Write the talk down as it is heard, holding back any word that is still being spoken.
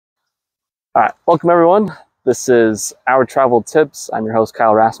All right, welcome everyone. This is Our Travel Tips. I'm your host,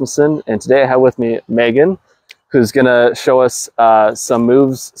 Kyle Rasmussen, and today I have with me Megan, who's gonna show us some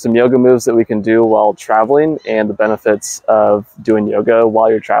yoga moves that we can do while traveling and the benefits of doing yoga while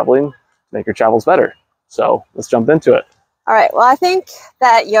you're traveling to make your travels better. So let's jump into it. All right, well, I think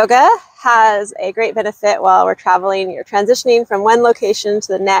that yoga has a great benefit while we're traveling. You're transitioning from one location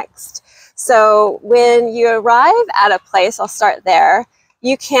to the next. So when you arrive at a place, I'll start there,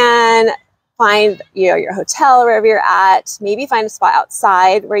 you can find your hotel, wherever you're at, maybe find a spot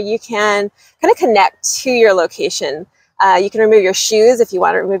outside where you can kind of connect to your location. You can remove your shoes if you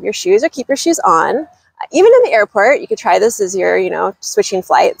want to remove your shoes, or keep your shoes on. Even in the airport, you could try this as you're, switching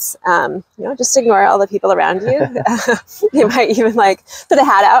flights. Just ignore all the people around you. They might even put a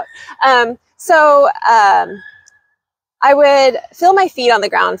hat out. I would feel my feet on the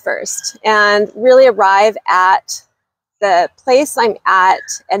ground first and really arrive at the place I'm at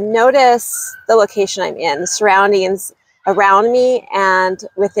and notice the location I'm in, the surroundings around me and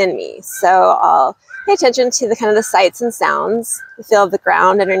within me. So I'll pay attention to the sights and sounds, the feel of the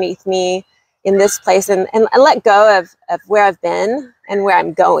ground underneath me in this place, and let go of where I've been and where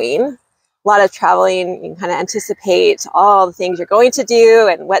I'm going. A lot of traveling, you can kind of anticipate all the things you're going to do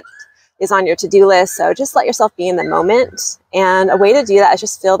and what is on your to-do list. So just let yourself be in the moment. And a way to do that is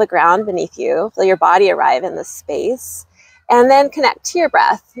just feel the ground beneath you, feel your body arrive in this space, and then connect to your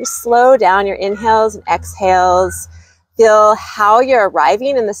breath. Just slow down your inhales and exhales. Feel how you're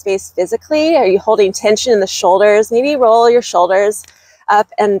arriving in the space physically. Are you holding tension in the shoulders? Maybe roll your shoulders up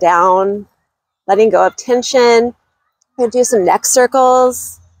and down, letting go of tension. We're going to do some neck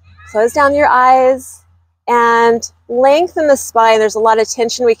circles. Close down your eyes and lengthen the spine. There's a lot of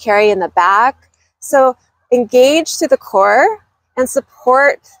tension we carry in the back. So engage through the core and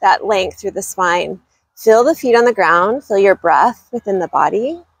support that length through the spine. Feel the feet on the ground. Feel your breath within the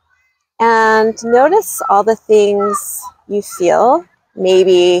body. And notice all the things you feel.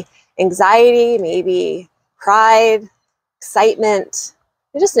 Maybe anxiety, maybe pride, excitement.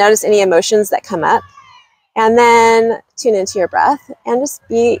 You just notice any emotions that come up, and then tune into your breath and just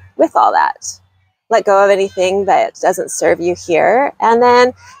be with all that. Let go of anything that doesn't serve you here, and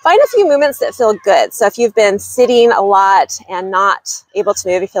then find a few movements that feel good. So if you've been sitting a lot and not able to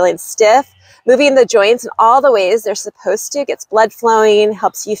move, you're feeling stiff, moving the joints in all the ways they're supposed to gets blood flowing,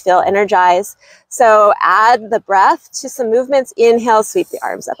 helps you feel energized. So add the breath to some movements. Inhale, sweep the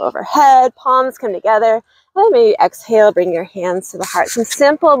arms up overhead, palms come together. And maybe exhale, bring your hands to the heart. Some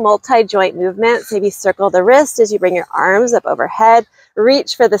simple multi-joint movements. Maybe circle the wrist as you bring your arms up overhead.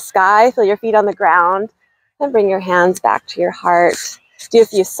 Reach for the sky, feel your feet on the ground, and bring your hands back to your heart. Do a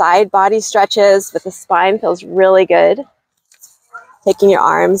few side body stretches, but the spine feels really good. Taking your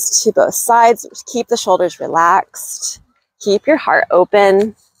arms to both sides. Keep the shoulders relaxed. Keep your heart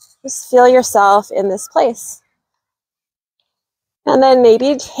open. Just feel yourself in this place. And then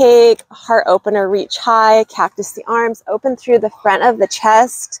maybe take a heart opener, reach high, cactus the arms, open through the front of the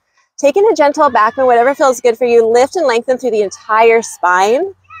chest. Taking a gentle back bend, whatever feels good for you. Lift and lengthen through the entire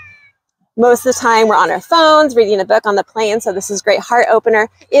spine. Most of the time we're on our phones, reading a book on the plane, so this is a great heart opener.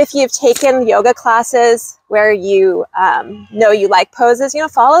 If you've taken yoga classes where you know you like poses,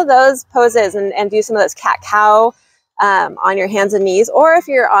 follow those poses and do some of those cat-cow on your hands and knees. Or if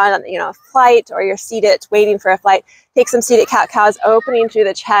you're on a flight or you're seated waiting for a flight, take some seated cat-cows, opening through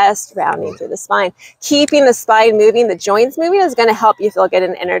the chest, rounding through the spine. Keeping the spine moving, the joints moving is going to help you feel good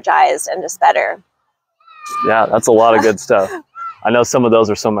and energized and just better. Yeah, that's a lot of good stuff. I know some of those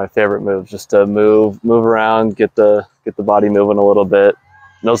are some of my favorite moves, just to move around, get the body moving a little bit.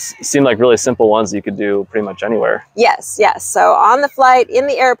 And those seem like really simple ones that you could do pretty much anywhere. Yes, yes. So on the flight, in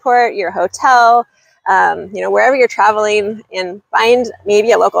the airport, your hotel, wherever you're traveling, and find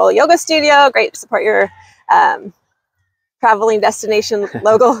maybe a local yoga studio. Great to support your traveling destination,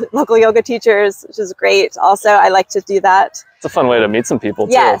 local yoga teachers, which is great. Also, I like to do that. It's a fun way to meet some people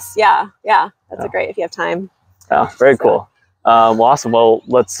too. Yes, yeah. That's great if you have time. Yeah, very cool. Well, awesome. Well,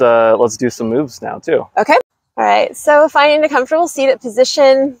 let's do some moves now too. Okay. All right. So finding a comfortable seated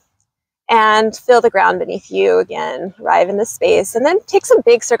position and feel the ground beneath you again. Arrive in the space, and then take some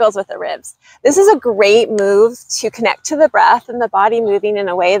big circles with the ribs. This is a great move to connect to the breath and the body moving in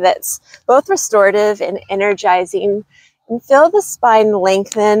a way that's both restorative and energizing. And feel the spine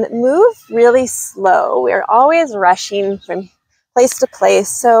lengthen. Move really slow. We're always rushing from place to place,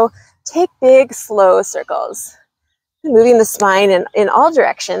 so take big, slow circles. Moving the spine in all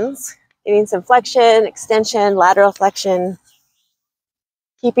directions, getting some flexion, extension, lateral flexion.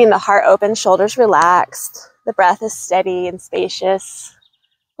 Keeping the heart open, shoulders relaxed. The breath is steady and spacious.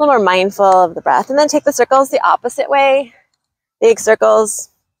 A little more mindful of the breath. And then take the circles the opposite way. Big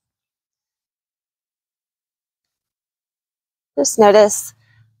circles. Just notice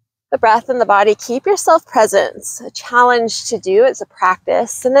the breath and the body. Keep yourself present. It's a challenge to do. It's a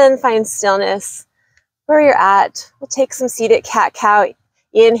practice. And then find stillness where you're at. We'll take some seated cat-cow.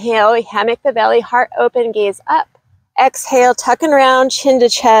 Inhale, hammock the belly, heart open, gaze up. Exhale, tuck and round, chin to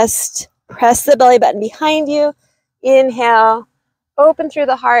chest. Press the belly button behind you. Inhale, open through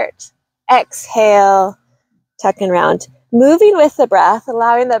the heart. Exhale, tuck and round. Moving with the breath,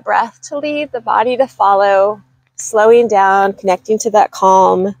 allowing the breath to lead, the body to follow, slowing down, connecting to that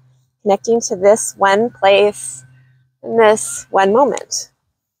calm, connecting to this one place in this one moment.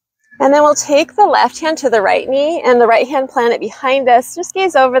 And then we'll take the left hand to the right knee and the right hand plant it behind us. Just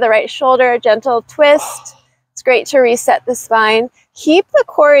gaze over the right shoulder, gentle twist. It's great to reset the spine. Keep the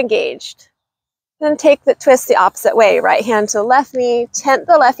core engaged. Then take the twist the opposite way. Right hand to the left knee, tent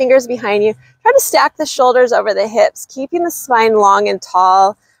the left fingers behind you. Try to stack the shoulders over the hips, keeping the spine long and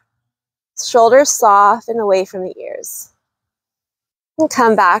tall. Shoulders soft and away from the ears. And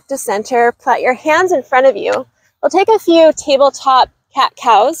come back to center. Plant your hands in front of you. We'll take a few tabletop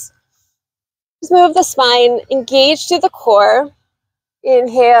cat-cows. Just move the spine, engage through the core.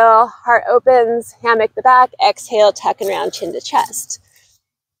 Inhale, heart opens, hammock the back. Exhale, tuck and round, chin to chest.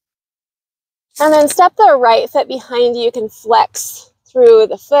 And then step the right foot behind you. You can flex through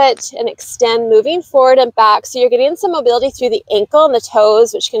the foot and extend, moving forward and back. So you're getting some mobility through the ankle and the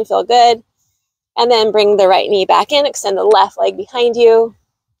toes, which can feel good. And then bring the right knee back in, extend the left leg behind you.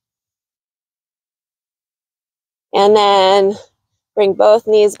 And then bring both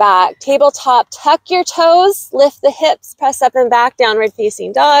knees back. Tabletop, tuck your toes, lift the hips, press up and back, downward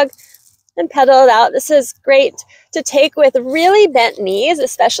facing dog, and pedal it out. This is great to take with really bent knees,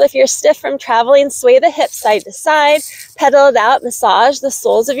 especially if you're stiff from traveling. Sway the hips side to side, pedal it out, massage the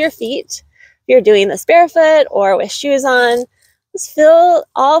soles of your feet. If you're doing this barefoot or with shoes on, just feel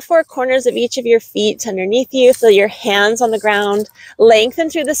all four corners of each of your feet underneath you. Feel your hands on the ground, lengthen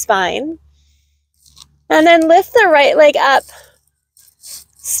through the spine. And then lift the right leg up.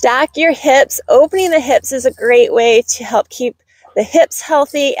 Stack your hips. Opening the hips is a great way to help keep the hips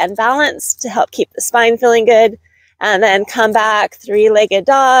healthy and balanced, to help keep the spine feeling good. And then come back, three-legged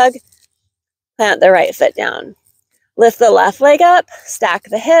dog. Plant the right foot down. Lift the left leg up, stack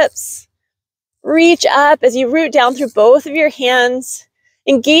the hips. Reach up as you root down through both of your hands,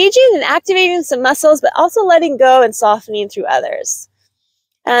 engaging and activating some muscles, but also letting go and softening through others.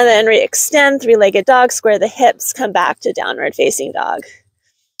 And then re-extend, three-legged dog, square the hips, come back to downward facing dog.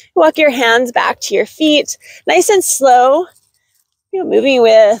 Walk your hands back to your feet, nice and slow, moving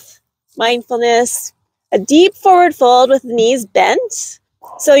with mindfulness. A deep forward fold with the knees bent,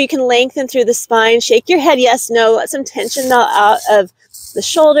 so you can lengthen through the spine. Shake your head yes, no, let some tension melt out of the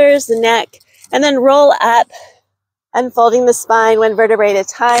shoulders, the neck, and then roll up, unfolding the spine one vertebrae at a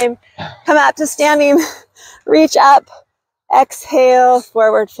time. Come out to standing, reach up, exhale,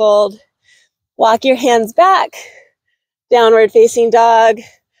 forward fold. Walk your hands back, downward facing dog.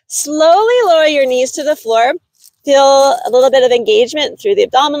 Slowly lower your knees to the floor. Feel a little bit of engagement through the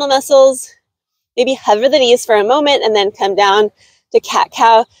abdominal muscles. Maybe hover the knees for a moment and then come down to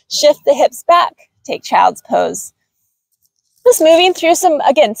cat-cow. Shift the hips back, take child's pose. Just moving through some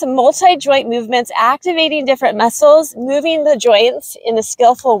multi-joint movements, activating different muscles, moving the joints in a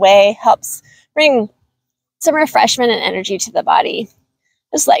skillful way helps bring some refreshment and energy to the body.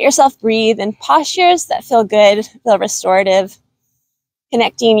 Just let yourself breathe in postures that feel good, feel restorative,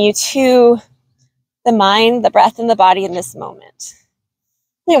 connecting you to the mind, the breath, and the body in this moment.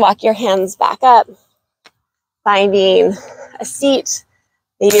 You walk your hands back up, finding a seat.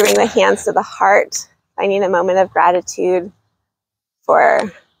 Maybe bring the hands to the heart, finding a moment of gratitude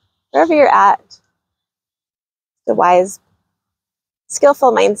for wherever you're at. The wise,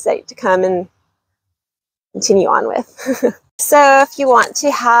 skillful mindset to come and continue on with. So if you want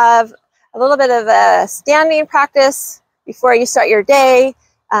to have a little bit of a standing practice before you start your day,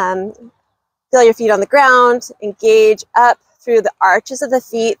 feel your feet on the ground, engage up through the arches of the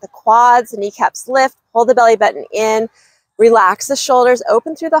feet, the quads, the kneecaps lift, pull the belly button in, relax the shoulders,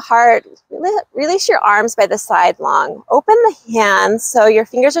 open through the heart, release your arms by the side long. Open the hands so your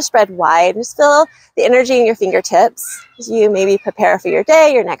fingers are spread wide. Just feel the energy in your fingertips as you maybe prepare for your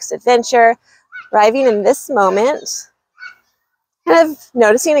day, your next adventure, arriving in this moment. Kind of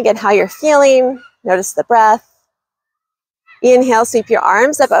noticing again how you're feeling, notice the breath. Inhale, sweep your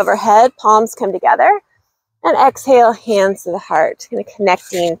arms up overhead, palms come together. And exhale, hands to the heart, kind of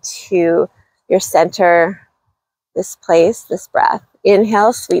connecting to your center, this place, this breath.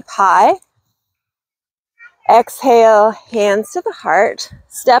 Inhale, sweep high. Exhale, hands to the heart.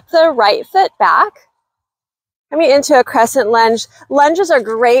 Step the right foot back. Coming into a crescent lunge. Lunges are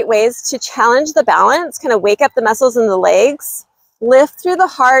great ways to challenge the balance, kind of wake up the muscles in the legs, lift through the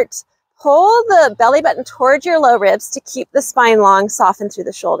heart, pull the belly button towards your low ribs to keep the spine long, soften through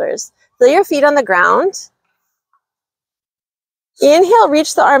the shoulders. Feel your feet on the ground. Inhale,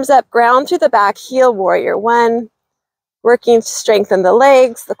 reach the arms up, ground through the back, heel, warrior one. Working to strengthen the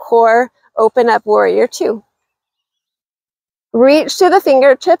legs, the core, open up, warrior two. Reach to the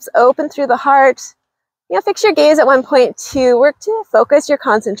fingertips, open through the heart. Fix your gaze at 1.2. Work to focus your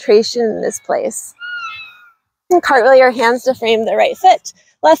concentration in this place. And cartwheel your hands to frame the right foot.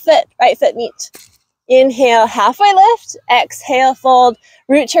 Left foot, right foot meet. Inhale, halfway lift. Exhale, fold.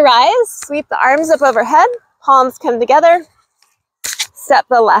 Root to rise. Sweep the arms up overhead. Palms come together. Step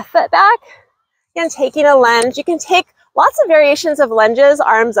the left foot back. Again, taking a lunge. You can take lots of variations of lunges.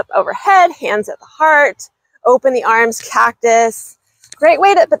 Arms up overhead, hands at the heart. Open the arms, cactus. Great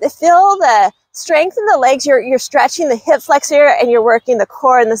way to feel the strength in the legs. You're stretching the hip flexor and you're working the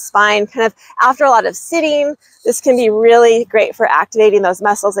core and the spine. Kind of after a lot of sitting, this can be really great for activating those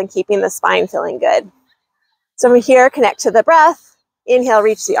muscles and keeping the spine feeling good. So from here, connect to the breath. Inhale,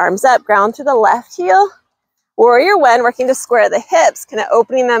 reach the arms up, ground through the left heel. Warrior one, working to square the hips, kind of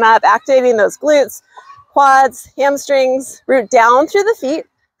opening them up, activating those glutes, quads, hamstrings. Root down through the feet.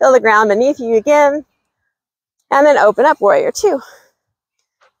 Feel the ground beneath you again. And then open up, warrior two.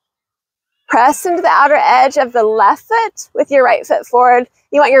 Press into the outer edge of the left foot with your right foot forward.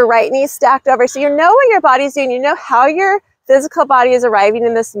 You want your right knee stacked over. So you know what your body's doing. You know how your physical body is arriving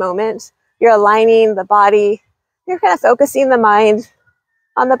in this moment. You're aligning the body. You're kind of focusing the mind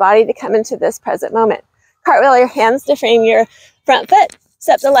on the body to come into this present moment. Cartwheel your hands to frame your front foot.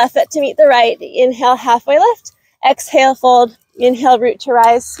 Step the left foot to meet the right. Inhale, halfway lift. Exhale, fold. Inhale, root to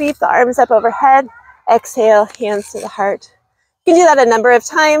rise. Sweep the arms up overhead. Exhale, hands to the heart. You can do that a number of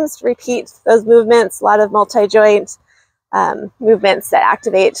times. Repeat those movements, a lot of multi-joint movements that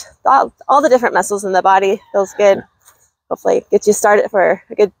activate all the different muscles in the body. Feels good. Hopefully get you started for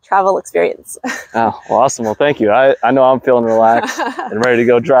a good travel experience. Oh, well, awesome. Well, thank you. I know I'm feeling relaxed and ready to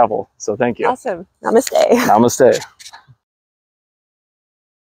go travel. So thank you. Awesome. Namaste. Namaste.